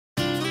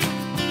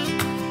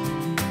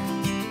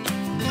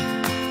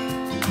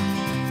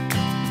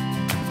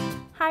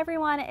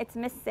everyone, it's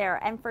Miss Sarah,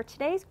 and for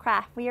today's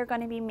craft we are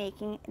going to be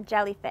making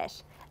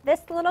jellyfish.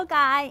 This little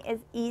guy is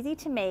easy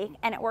to make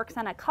and it works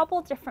on a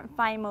couple different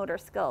fine motor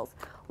skills.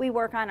 We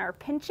work on our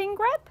pinching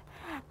grip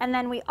and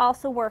then we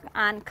also work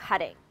on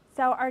cutting.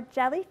 So our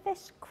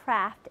jellyfish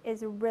craft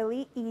is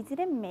really easy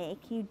to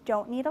make. You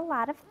don't need a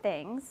lot of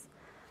things.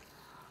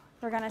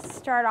 We're going to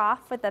start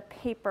off with a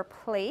paper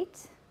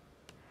plate.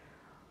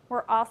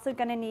 We're also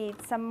going to need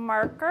some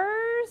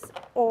markers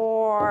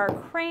or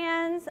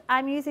crayons.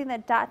 I'm using the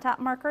dot dot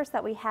markers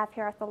that we have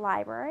here at the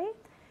library.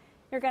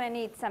 You're going to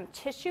need some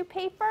tissue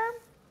paper.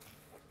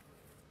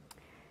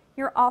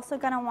 You're also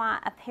going to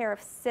want a pair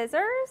of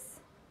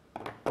scissors,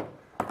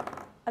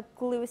 a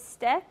glue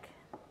stick.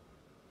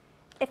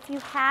 If you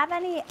have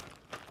any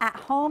at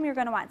home, you're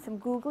going to want some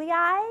googly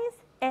eyes.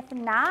 If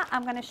not,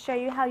 I'm going to show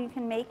you how you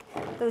can make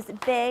those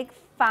big,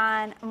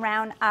 fun,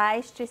 round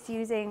eyes just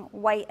using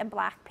white and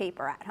black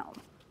paper at home.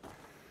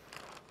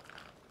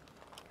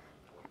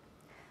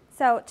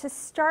 So to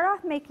start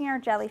off making our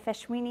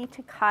jellyfish, we need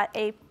to cut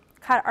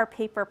our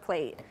paper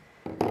plate.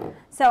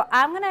 So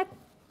I'm going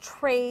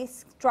to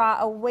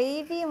draw a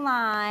wavy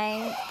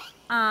line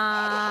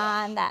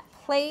on that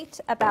plate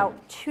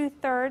about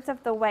 2/3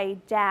 of the way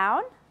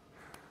down.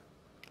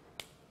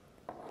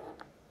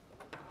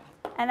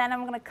 And then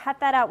I'm going to cut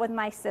that out with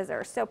my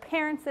scissors. So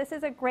parents, this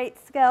is a great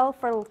skill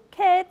for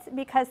kids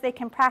because they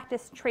can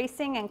practice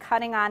tracing and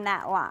cutting on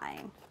that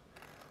line.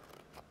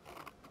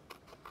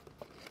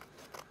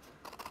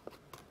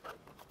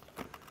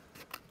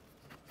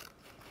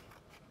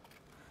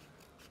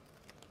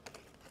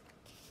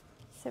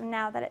 So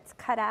now that it's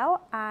cut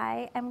out,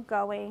 I am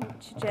going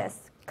to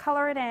just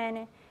color it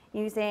in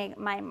using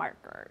my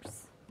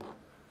markers.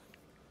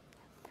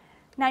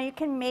 Now you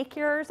can make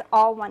yours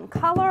all one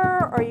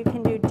color or you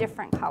can do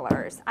different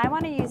colors. I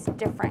want to use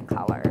different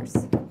colors.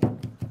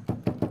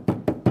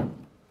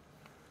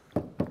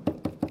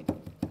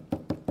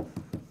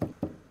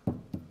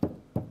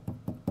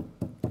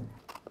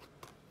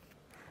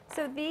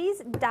 So these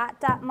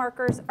dot dot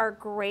markers are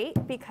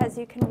great because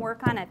you can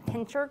work on a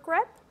pincher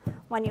grip.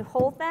 When you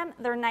hold them,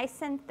 they're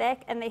nice and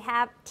thick and they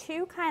have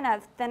two kind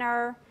of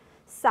thinner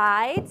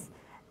sides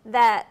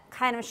that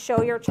kind of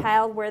show your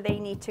child where they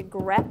need to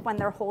grip when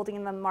they're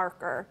holding the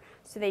marker.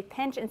 So they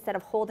pinch instead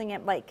of holding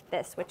it like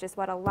this, which is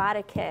what a lot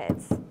of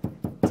kids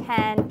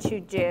tend to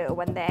do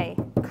when they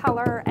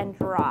color and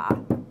draw.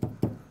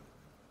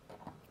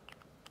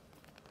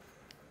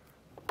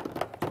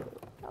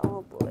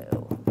 Oh,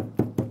 blue.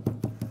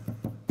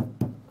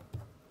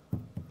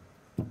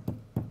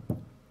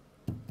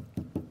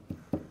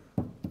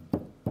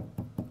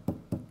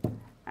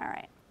 All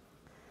right.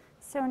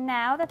 So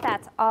now that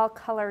that's all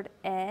colored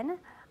in,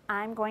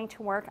 I'm going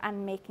to work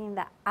on making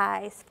the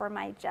eyes for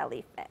my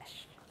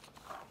jellyfish.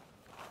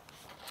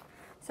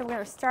 So we're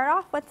going to start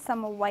off with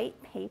some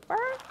white paper.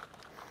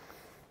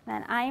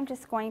 Then I'm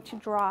just going to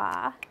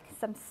draw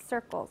some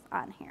circles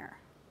on here.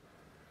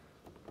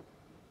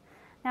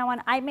 Now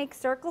when I make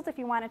circles, if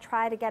you want to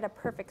try to get a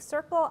perfect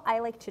circle, I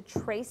like to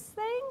trace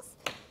things.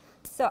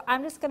 So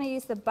I'm just going to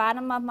use the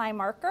bottom of my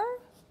marker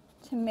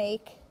to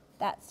make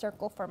that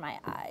circle for my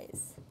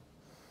eyes.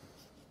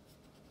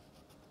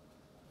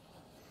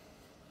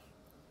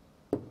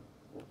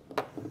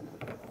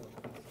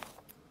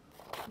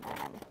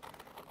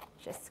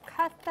 Just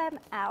cut them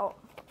out.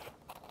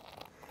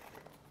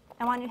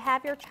 And when you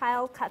have your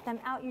child cut them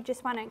out, you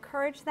just want to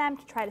encourage them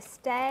to try to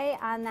stay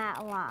on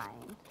that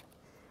line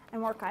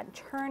and work on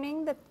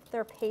turning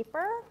their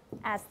paper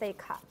as they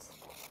cut.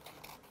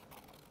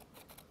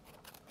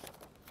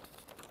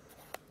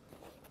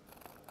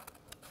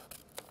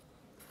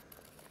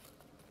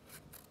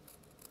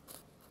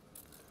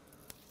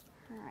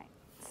 All right,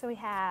 so we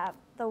have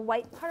the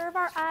white part of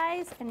our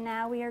eyes, and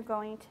now we are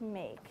going to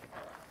make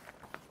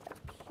the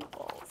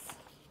pupils.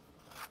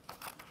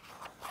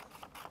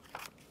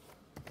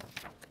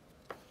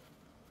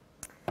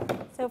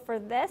 So for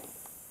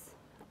this,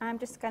 I'm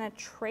just going to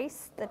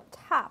trace the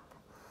top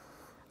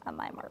of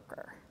my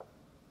marker.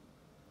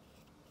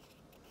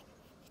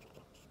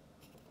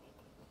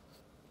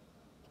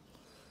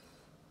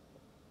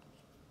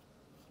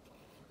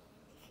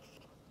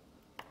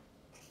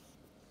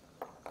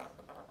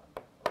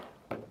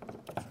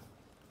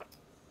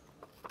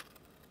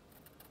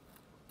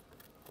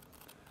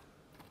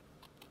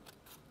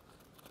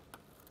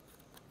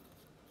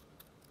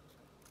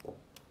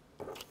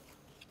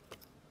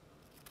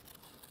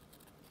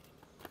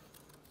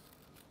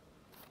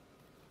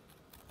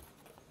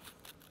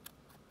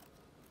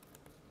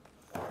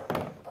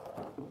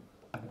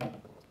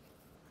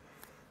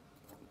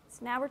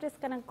 Now we're just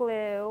going to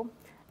glue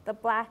the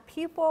black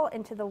pupil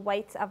into the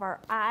whites of our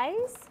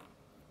eyes.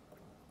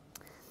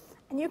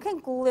 And you can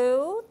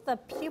glue the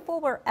pupil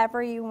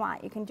wherever you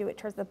want. You can do it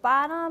towards the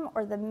bottom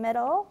or the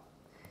middle.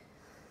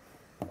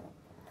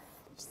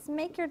 Just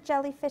make your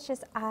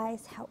jellyfish's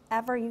eyes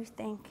however you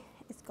think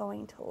is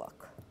going to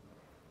look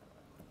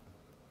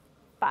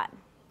fun.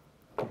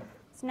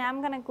 So now I'm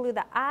going to glue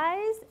the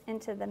eyes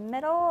into the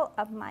middle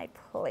of my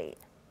plate.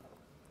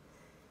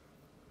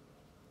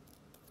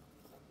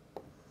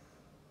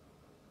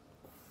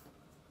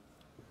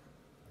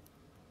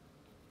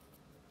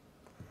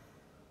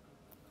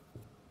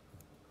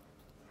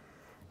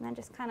 And then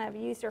just kind of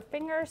use your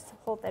fingers to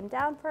hold them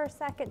down for a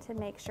second to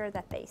make sure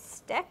that they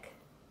stick.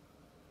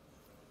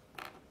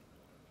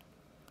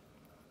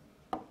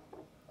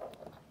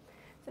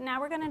 So now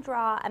we're going to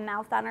draw a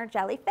mouth on our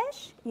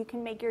jellyfish. You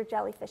can make your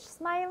jellyfish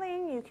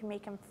smiling, you can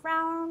make him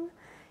frown,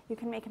 you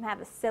can make him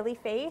have a silly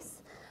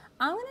face.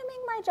 I'm going to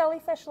make my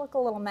jellyfish look a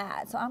little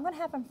mad, so I'm going to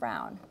have him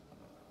frown.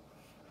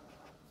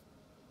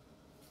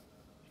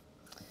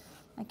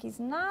 Like he's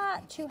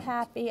not too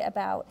happy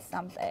about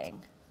something.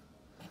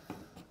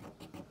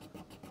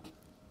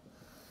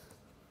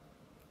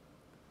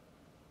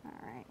 All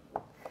right.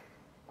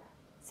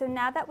 So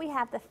now that we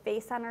have the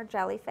face on our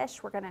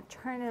jellyfish, we're going to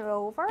turn it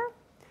over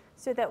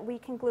so that we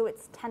can glue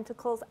its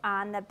tentacles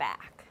on the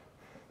back.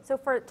 So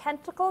for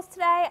tentacles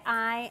today,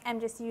 I am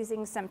just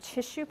using some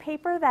tissue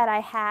paper that I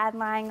had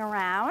lying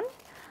around.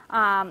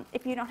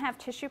 If you don't have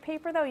tissue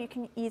paper though, you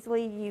can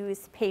easily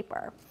use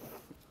paper.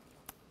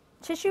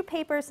 Tissue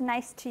paper is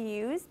nice to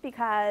use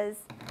because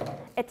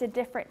it's a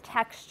different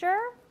texture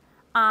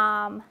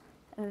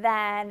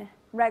than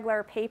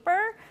regular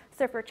paper.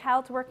 So if your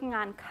child's working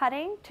on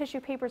cutting, tissue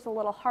paper is a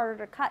little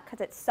harder to cut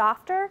because it's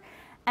softer,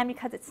 and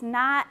because it's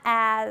not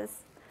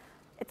as,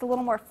 it's a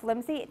little more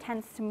flimsy, it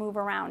tends to move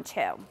around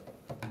too.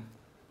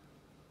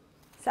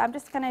 So I'm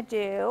just going to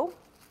do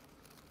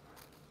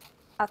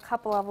a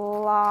couple of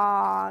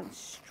long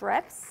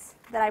strips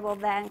that I will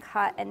then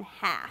cut in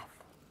half.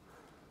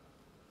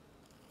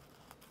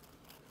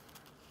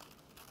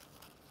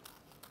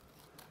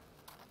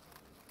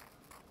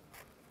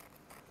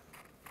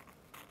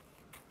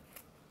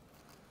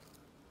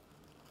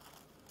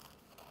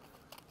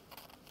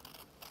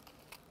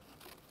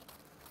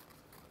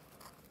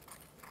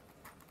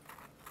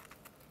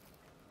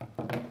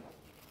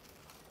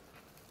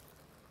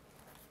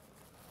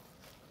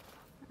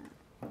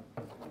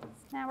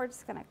 Now we're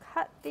just going to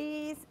cut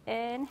these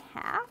in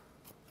half.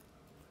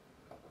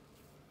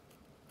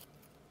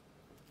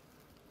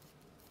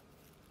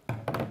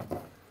 And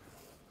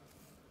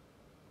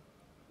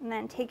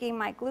then taking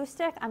my glue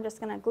stick, I'm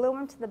just going to glue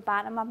them to the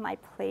bottom of my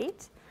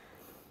plate.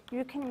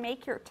 You can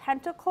make your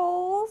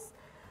tentacles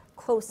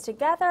close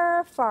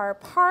together, far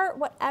apart,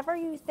 whatever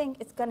you think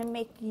is going to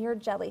make your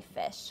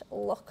jellyfish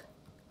look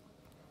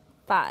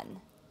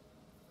fun.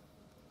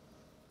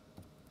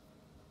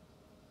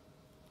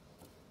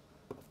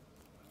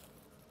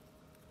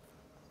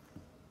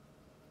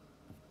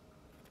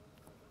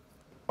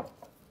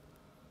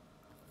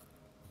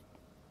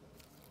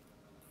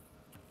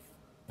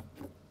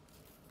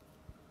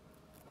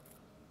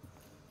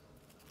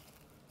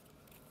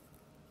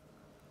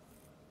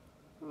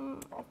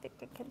 I think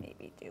I can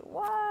maybe do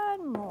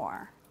one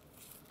more.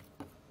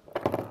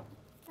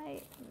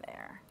 Right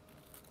there.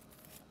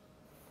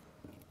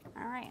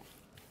 All right,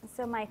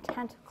 so my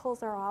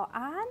tentacles are all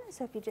on.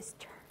 So if you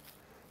just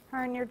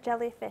turn your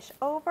jellyfish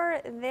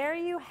over, there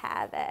you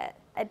have it.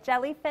 A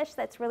jellyfish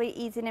that's really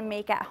easy to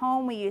make at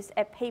home. We use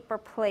a paper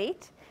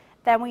plate.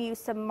 Then we use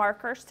some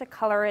markers to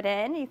color it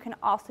in. You can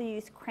also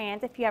use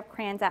crayons if you have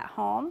crayons at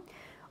home.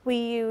 We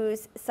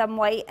use some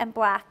white and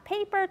black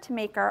paper to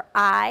make our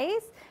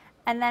eyes.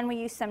 And then we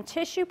use some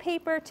tissue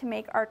paper to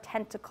make our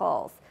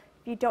tentacles.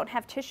 If you don't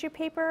have tissue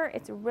paper,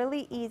 it's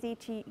really easy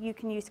to, you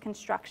can use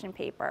construction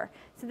paper.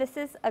 So this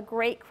is a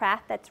great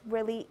craft that's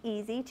really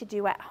easy to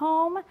do at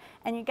home,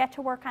 and you get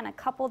to work on a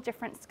couple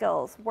different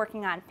skills,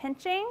 working on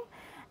pinching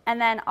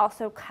and then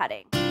also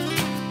cutting.